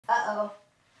Uh-oh.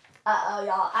 Uh-oh,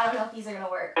 y'all. I don't know if these are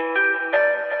gonna work.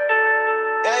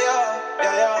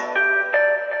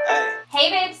 Hey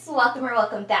babes, welcome or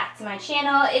welcome back to my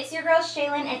channel. It's your girl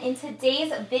Shaylin, and in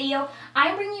today's video,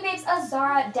 I'm bringing you babes a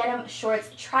Zara Denim shorts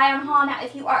try-on haul. Now,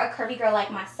 if you are a curvy girl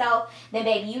like myself, then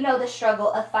babe, you know the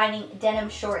struggle of finding denim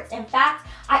shorts. In fact,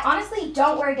 I honestly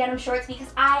don't wear denim shorts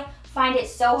because I find it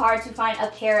so hard to find a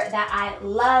pair that I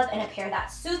love and a pair that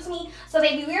suits me. So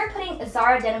baby, we are putting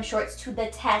Zara Denim shorts to the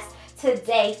test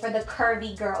today for the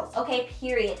curvy girls, okay,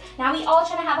 period. Now, we all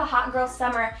try to have a hot girl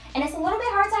summer, and it's a little bit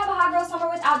hard to have a hot girl summer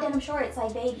without denim shorts,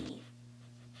 like baby.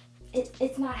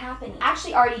 It's not happening. I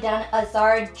actually already done a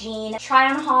Zara jean try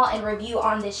on haul and review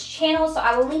on this channel, so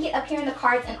I will link it up here in the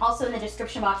cards and also in the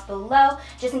description box below,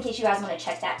 just in case you guys want to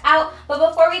check that out. But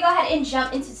before we go ahead and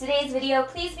jump into today's video,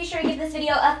 please be sure to give this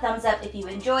video a thumbs up if you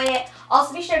enjoy it.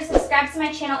 Also be sure to subscribe to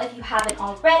my channel if you haven't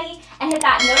already, and hit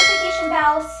that notification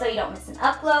bell so you don't miss an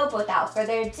upload. But without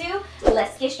further ado,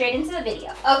 let's get straight into the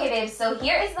video. Okay babes, so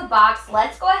here is the box.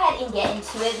 Let's go ahead and get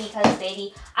into it because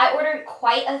baby, I ordered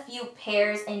quite a few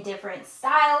pairs in different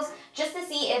styles just to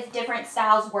see if different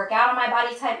styles work out on my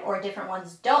body type or different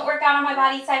ones don't work out on my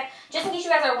body type. Just in case you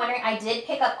guys are wondering, I did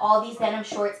pick up all these denim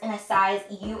shorts in a size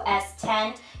US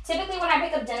 10. Typically when I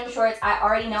pick up denim shorts, I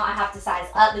already know I have to size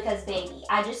up because baby,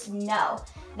 I just know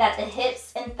that the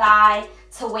hips and thigh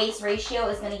to waist ratio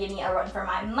is going to give me a run for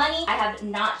my money. I have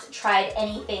not tried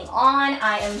anything on.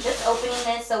 I am just opening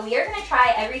this, so we are going to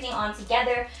try everything on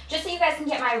together just so you guys can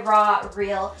get my raw,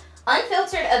 real,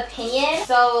 unfiltered opinion.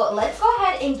 So let's go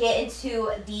ahead and get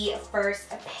into the first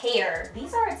pair.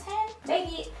 These are a 10.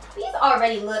 Baby, these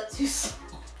already look too small.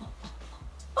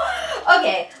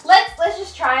 Okay, let's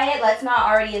just try it. Let's not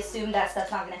already assume that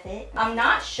stuff's not gonna fit. I'm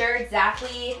not sure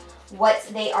exactly what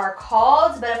they are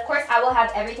called, but of course I will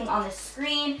have everything on the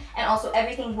screen, and also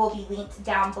everything will be linked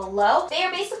down below. They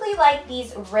are basically like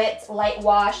these ripped light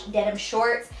wash denim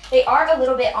shorts. They are a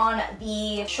little bit on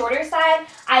the shorter side.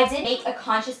 I did make a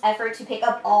conscious effort to pick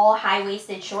up all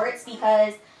high-waisted shorts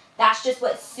because that's just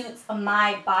what suits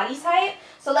my body type.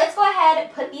 So let's go ahead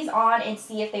and put these on and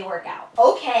see if they work out.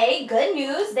 Okay, good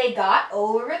news. They got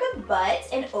over the butt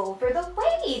and over the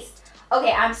waist.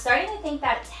 Okay, I'm starting to think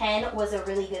that 10 was a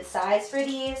really good size for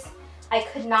these. I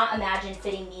could not imagine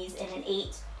fitting these in an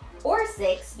 8 or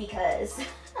 6 because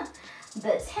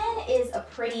the 10 is a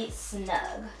pretty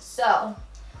snug. So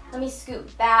let me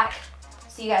scoot back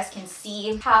so you guys can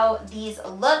see how these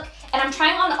look. And I'm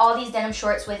trying on all these denim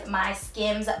shorts with my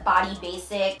Skims Body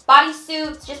Basic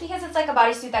bodysuits, just because it's like a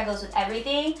bodysuit that goes with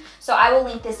everything. So I will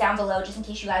link this down below just in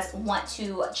case you guys want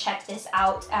to check this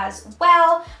out as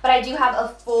well. But I do have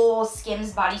a full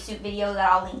Skims bodysuit video that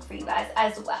I'll link for you guys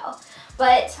as well.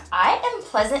 But I am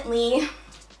pleasantly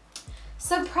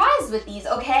surprised with these,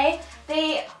 okay?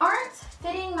 They aren't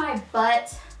fitting my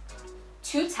butt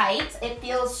too tight. It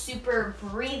feels super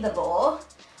breathable.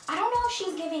 I don't know if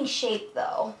she's giving shape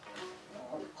though.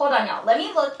 Hold on y'all, let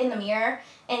me look in the mirror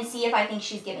and see if I think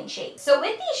she's giving shape. So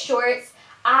with these shorts,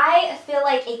 I feel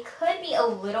like it could be a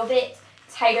little bit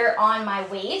tighter on my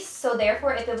waist. So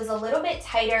therefore, if it was a little bit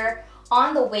tighter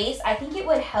on the waist, I think it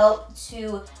would help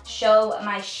to show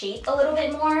my shape a little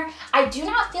bit more. I do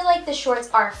not feel like the shorts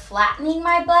are flattening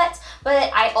my butt,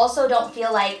 but I also don't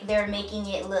feel like they're making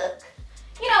it look,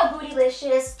 you know,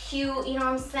 bootylicious, cute, you know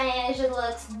what I'm saying? It just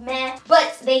looks meh,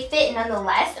 but they fit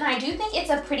nonetheless, and I do think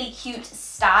it's a pretty cute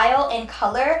style and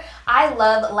color. I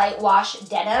love light wash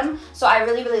denim, so I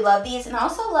really, really love these, and I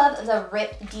also love the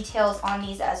ripped details on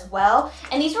these as well.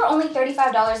 And these were only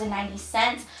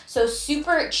 $35.90, so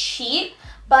super cheap.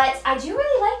 But I do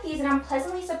really like these, and I'm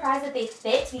pleasantly surprised that they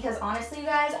fit because honestly, you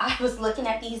guys, I was looking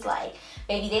at these like,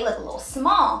 baby, they look a little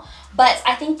small. But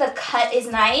I think the cut is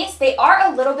nice. They are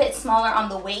a little bit smaller on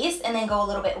the waist and then go a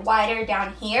little bit wider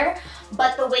down here.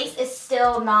 But the waist is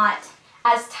still not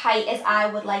as tight as I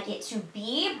would like it to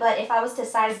be. But if I was to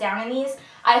size down in these,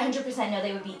 I 100% know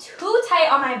they would be too tight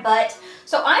on my butt.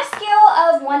 So on a scale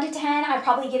of 1 to 10, I'd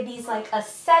probably give these like a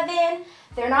 7.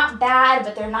 They're not bad,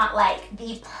 but they're not like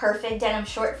the perfect denim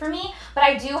short for me. But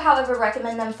I do, however,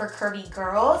 recommend them for curvy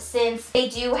girls since they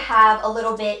do have a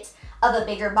little bit of a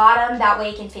bigger bottom. That way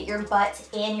it can fit your butt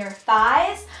and your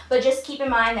thighs. But just keep in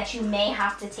mind that you may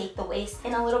have to take the waist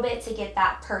in a little bit to get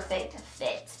that perfect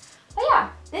fit. But yeah,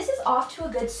 this is off to a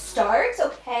good start,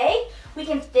 okay? We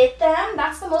can fit them.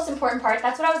 That's the most important part.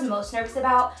 That's what I was most nervous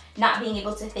about, not being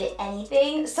able to fit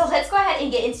anything. So let's go ahead and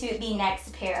get into the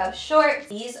next pair of shorts.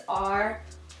 These are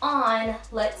on.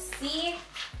 Let's see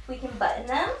if we can button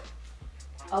them.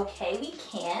 Okay, we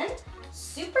can.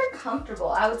 Super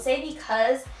comfortable. I would say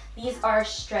because These are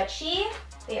stretchy.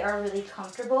 They are really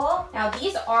comfortable. Now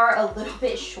these are a little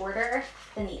bit shorter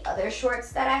than the other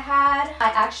shorts that I had.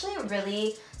 I actually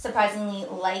really surprisingly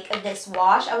like this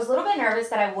wash. I was a little bit nervous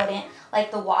that I wouldn't like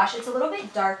the wash. It's a little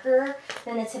bit darker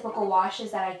than the typical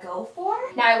washes that I go for.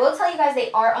 Now I will tell you guys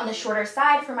they are on the shorter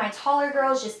side. For my taller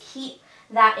girls, just keep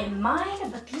that in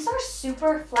mind. But these are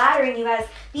super flattering, you guys.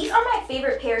 These are my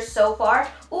favorite pairs so far.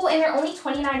 Ooh, and they're only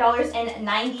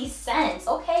 $29.90.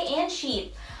 Okay, and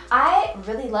cheap. I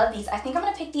really love these. I think I'm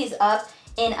gonna pick these up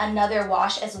in another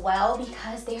wash as well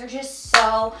because they are just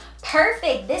so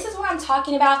perfect. This is what I'm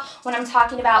talking about when I'm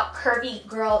talking about curvy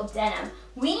girl denim.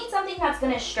 We need something that's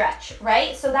gonna stretch,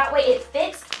 right? So that way it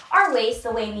fits our waist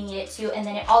the way we need it to, and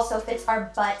then it also fits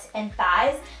our butt and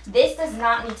thighs. This does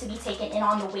not need to be taken in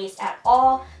on the waist at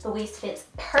all. The waist fits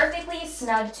perfectly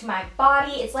snug to my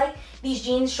body. It's like these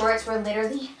jeans shorts were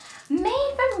literally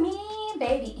made for me,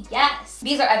 baby. Yes.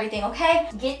 These are everything, okay?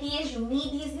 Get these, you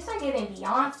need these. These are giving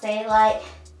Beyonce, like,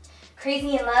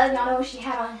 Crazy in Love. Y'all know what she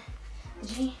had on the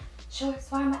jean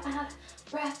shorts. Why am I out of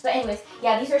breath? But anyways,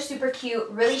 yeah, these are super cute,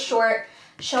 really short,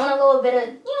 showing a little bit of,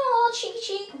 you know, a little cheeky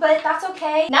cheek, but that's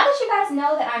okay. Now that you guys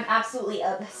know that I'm absolutely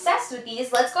obsessed with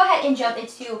these, let's go ahead and jump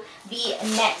into the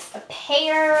next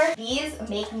pair. These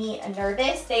make me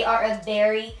nervous. They are a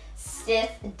very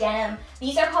stiff denim.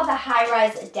 These are called the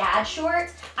high-rise dad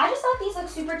shorts. I just thought these look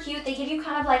super cute. They give you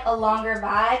kind of like a longer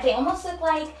vibe. They almost look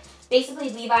like basically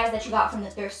Levi's that you got from the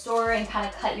thrift store and kind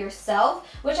of cut yourself,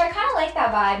 which I kind of like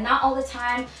that vibe. Not all the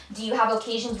time do you have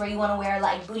occasions where you want to wear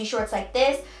like booty shorts like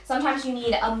this. Sometimes you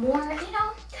need a more, you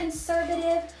know,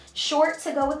 conservative short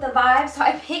to go with the vibe. So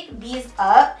I picked these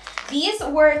up. These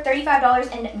were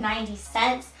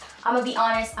 $35.90. I'm gonna be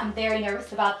honest, I'm very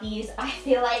nervous about these. I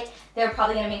feel like they're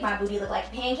probably gonna make my booty look like a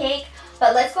pancake,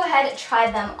 but let's go ahead and try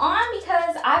them on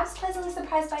because I was pleasantly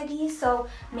surprised by these, so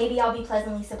maybe I'll be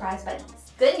pleasantly surprised by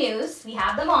these. Good news, we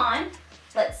have them on.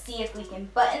 Let's see if we can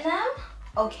button them.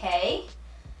 Okay,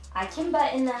 I can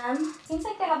button them. Seems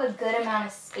like they have a good amount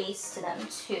of space to them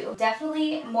too.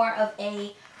 Definitely more of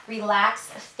a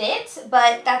relaxed fit,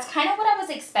 but that's kind of what I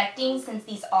was expecting since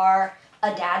these are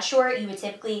a dad short. You would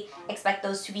typically expect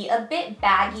those to be a bit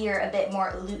baggier, a bit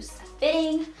more loose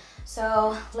fitting.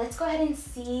 So let's go ahead and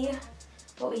see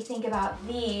what we think about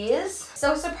these.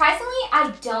 So surprisingly,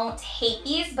 I don't hate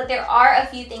these, but there are a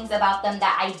few things about them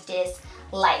that I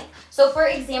dislike. So for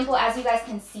example, as you guys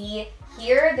can see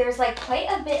here, there's like quite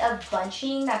a bit of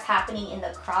bunching that's happening in the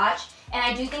crotch. And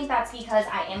I do think that's because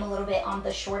I am a little bit on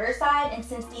the shorter side. And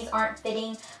since these aren't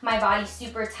fitting my body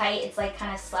super tight, it's like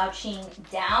kind of slouching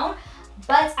down.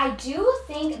 But I do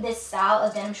think this style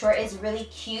of denim short is really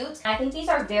cute. I think these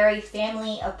are very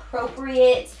family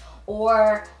appropriate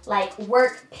or like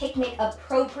work picnic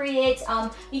appropriate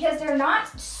because they're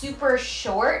not super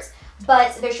short,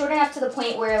 but they're short enough to the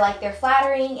point where like they're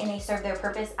flattering and they serve their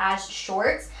purpose as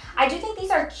shorts. I do think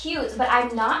these are cute, but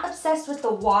I'm not obsessed with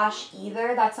the wash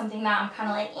either. That's something that I'm kind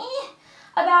of like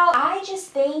about. I just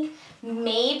think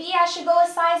maybe I should go a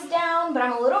size down, but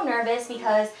I'm a little nervous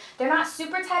because they're not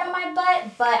super tight on my butt,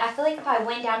 but I feel like if I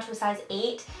went down to a size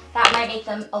 8, that might make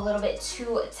them a little bit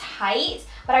too tight.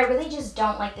 But I really just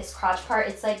don't like this crotch part.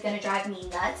 It's like gonna drive me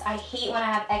nuts. I hate when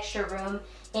I have extra room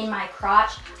in my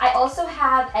crotch. I also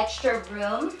have extra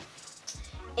room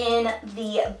in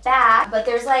the back, but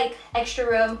there's like extra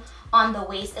room on the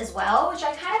waist as well, which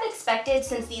I kind of expected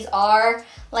since these are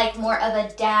like more of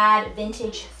a dad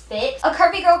vintage fit. A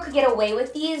curvy girl could get away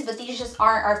with these, but these just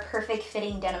aren't our perfect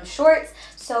fitting denim shorts.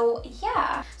 So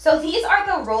yeah. So these are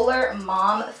the roller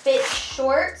mom fit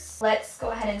shorts. Let's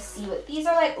go ahead and see what these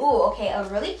are like. Ooh, okay, a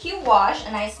really cute wash,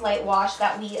 a nice light wash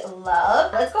that we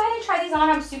love. Let's go ahead and try these on.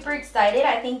 I'm super excited.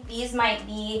 I think these might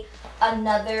be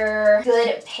another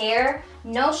good pair.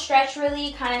 No stretch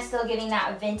really, kind of still giving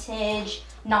that vintage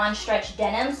non-stretch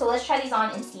denim. So let's try these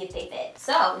on and see if they fit.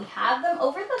 So we have them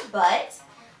over the butt,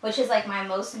 which is like my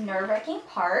most nerve-wracking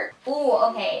part. Ooh,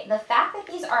 okay, the fact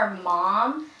that these are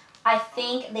mom, I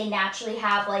think they naturally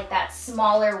have like that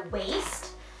smaller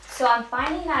waist. So I'm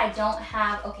finding that I don't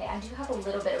have, okay, I do have a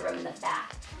little bit of room in the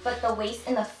back, but the waist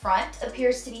in the front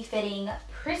appears to be fitting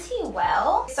pretty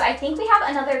well. So I think we have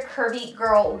another curvy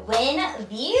girl win.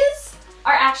 These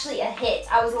are actually a hit.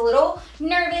 I was a little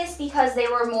nervous because they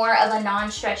were more of a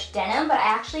non-stretch denim, but I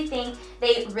actually think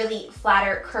they really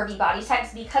flatter curvy body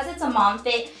types. Because it's a mom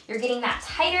fit, you're getting that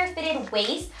tighter fitted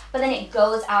waist, but then it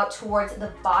goes out towards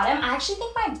the bottom. I actually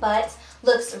think my butt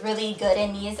looks really good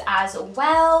in these as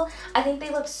well. I think they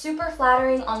look super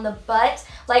flattering on the butt.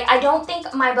 Like, I don't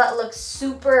think my butt looks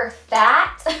super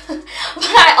fat, but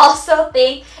I also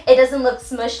think it doesn't look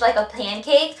smushed like a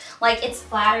pancake. Like, it's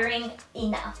flattering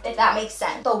enough, if that makes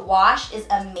sense. The wash is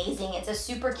amazing. It's a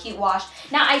super cute wash.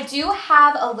 Now, I do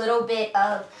have a little bit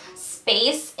of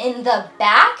space in the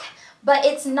back, but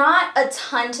it's not a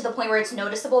ton to the point where it's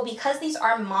noticeable because these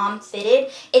are mom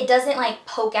fitted. It doesn't like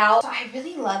poke out. So I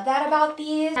really love that about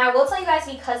these. And I will tell you guys,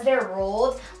 because they're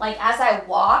rolled, like as I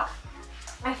walk,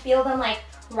 I feel them like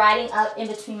riding up in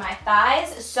between my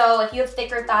thighs. So if you have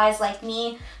thicker thighs like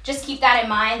me, just keep that in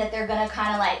mind, that they're gonna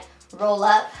kind of like roll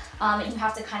up, and you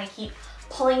have to kind of keep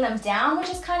pulling them down, which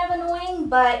is kind of annoying,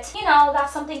 but you know,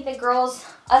 that's something that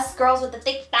us girls with the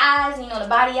thick thighs, you know, the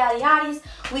body yada yaddies,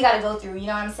 we gotta go through, you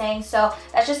know what I'm saying? So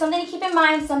that's just something to keep in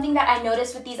mind. Something that I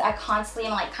noticed with these, I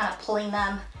constantly am like kind of pulling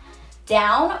them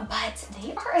down, but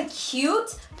they are a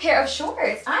cute pair of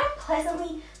shorts. I'm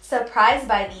pleasantly surprised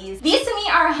by these. These to me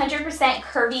are 100%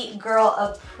 Curvy Girl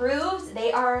approved.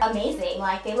 They are amazing.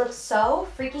 Like, they look so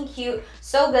freaking cute,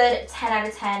 so good. 10 out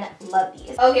of 10, love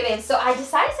these. Okay, babe, so I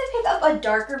decided to pick up a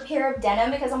darker pair of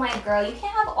denim because I'm like, girl, you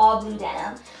can't have all blue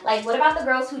denim. Like, what about the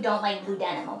girls who don't like blue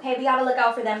denim, okay? We gotta look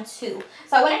out for them too.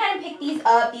 So I went ahead and picked these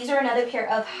up. These are another pair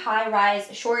of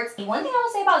high-rise shorts. One thing I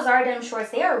will say about Zara Denim shorts,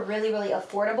 they are really, really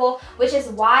affordable, which is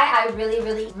why I really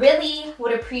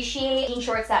would appreciate jean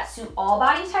shorts that suit all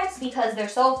body types, because they're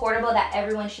so affordable that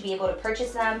everyone should be able to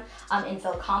purchase them and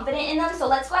feel confident in them. So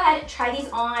let's go ahead and try these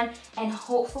on and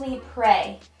hopefully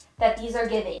pray that these are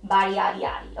giving body yaddy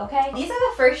yaddy, okay? These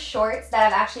are the first shorts that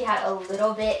I've actually had a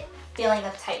little bit feeling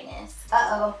of tightness.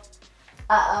 Uh-oh,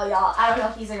 y'all. I don't know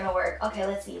if these are gonna work. Okay,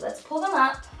 let's see. Let's pull them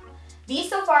up. These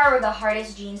so far were the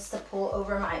hardest jeans to pull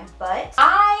over my butt.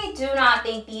 I do not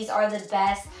think these are the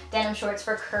best denim shorts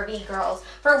for curvy girls.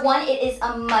 For one, it is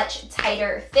a much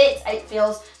tighter fit. It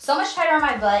feels so much tighter on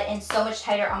my butt and so much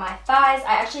tighter on my thighs.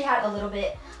 I actually had a little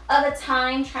bit of a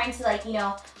time trying to, like, you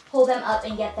know, pull them up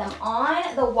and get them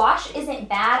on. The wash isn't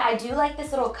bad. I do like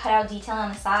this little cutout detail on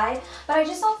the side, but I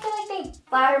just don't feel like they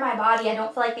flatter my body. I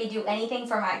don't feel like they do anything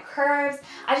for my curves.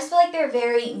 I just feel like they're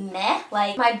very meh.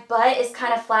 Like, my butt is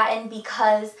kind of flattened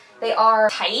because they are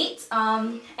tight.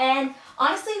 And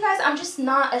honestly, you guys, I'm just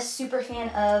not a super fan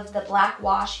of the black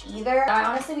wash either. I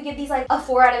honestly would give these like a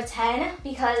 4 out of 10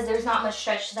 because there's not much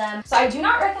stretch to them. So I do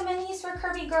not recommend these for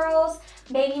curvy girls.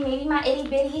 Maybe my itty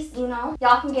bitties, you know,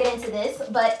 y'all can get into this,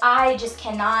 but I just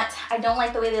cannot. I don't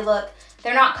like the way they look.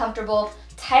 They're not comfortable.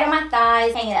 Tight on my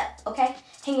thighs. Hang it up, okay?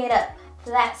 Hang it up.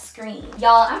 That screen.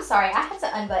 Y'all, I'm sorry, I had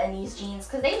to unbutton these jeans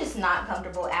because they're just not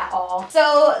comfortable at all.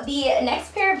 So the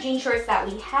next pair of jean shorts that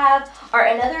we have are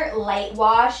another light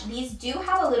wash. These do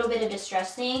have a little bit of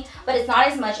distressing, but it's not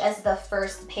as much as the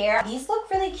first pair. These look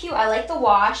really cute. I like the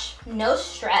wash. No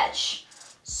stretch.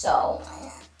 So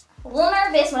a little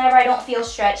nervous whenever I don't feel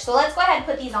stretched. So let's go ahead and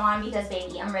put these on because,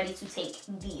 baby, I'm ready to take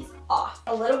these off.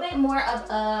 A little bit more of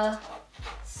a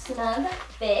snug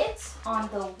fit on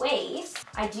the waist.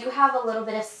 I do have a little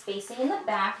bit of spacing in the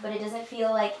back, but it doesn't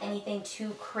feel like anything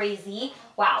too crazy.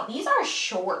 Wow, these are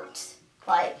short.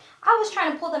 Like, I was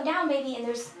trying to pull them down, baby, and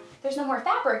there's no more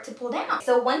fabric to pull down.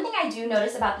 So one thing I do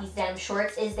notice about these denim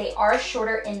shorts is they are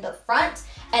shorter in the front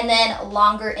and then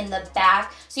longer in the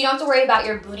back. So you don't have to worry about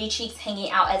your booty cheeks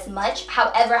hanging out as much.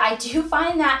 However, I do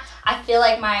find that I feel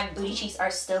like my booty cheeks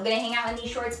are still gonna hang out in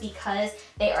these shorts because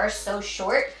they are so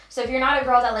short. So if you're not a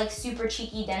girl that likes super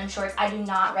cheeky denim shorts, I do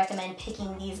not recommend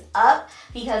picking these up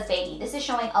because, baby, this is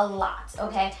showing a lot,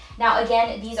 okay? Now,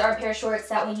 again, these are a pair of shorts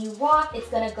that when you walk, it's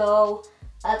gonna go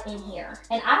up in here.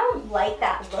 And I don't like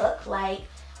that look, like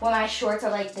when my shorts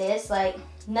are like this. Like,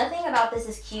 nothing about this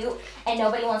is cute and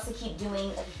nobody wants to keep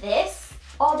doing this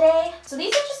all day. So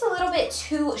these are just a little bit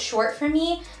too short for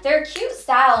me. They're a cute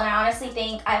style and I honestly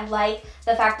think I like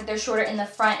the fact that they're shorter in the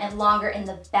front and longer in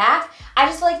the back. I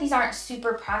just feel like these aren't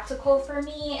super practical for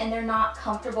me and they're not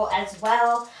comfortable as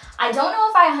well. I don't know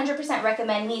if I 100%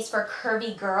 recommend these for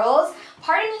curvy girls.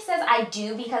 Part of me says I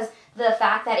do because the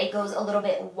fact that it goes a little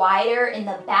bit wider in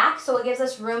the back, so it gives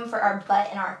us room for our butt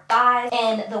and our thighs,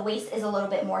 and the waist is a little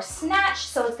bit more snatched,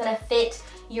 so it's gonna fit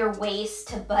your waist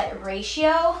to butt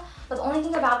ratio. But the only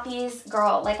thing about these,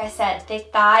 girl, like I said,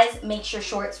 thick thighs makes your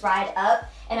shorts ride up,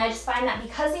 and I just find that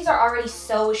because these are already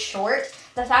so short,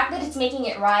 the fact that it's making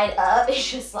it ride up is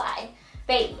just like,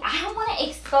 baby, I don't want to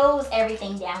expose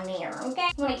everything down there, okay?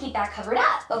 I want to keep that covered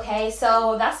up, okay?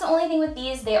 So that's the only thing with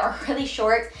these. They are really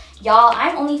short. Y'all,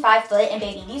 I'm only 5 foot, and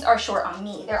baby, these are short on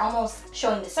me. They're almost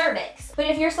showing the cervix. But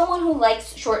if you're someone who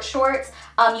likes short shorts,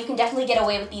 you can definitely get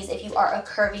away with these if you are a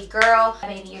curvy girl.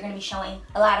 Baby, you're gonna be showing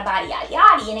a lot of body yaddy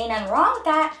yaddy, and ain't nothing wrong with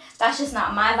that. That's just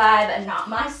not my vibe and not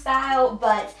my style,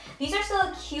 but these are still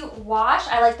a cute wash.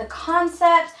 I like the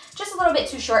concept. Just a little bit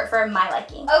too short for my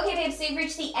liking. Okay, babes, so you've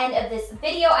reached the end of this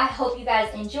video. I hope you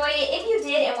guys enjoyed it. If you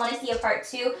did and want to see a part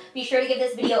 2, be sure to give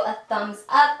this video a thumbs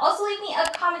up. Also, leave me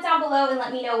a comment down below and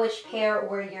let me know which pair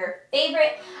were your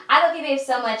favorite. I love you, babes,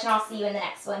 so much, and I'll see you in the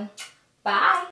next one. Bye.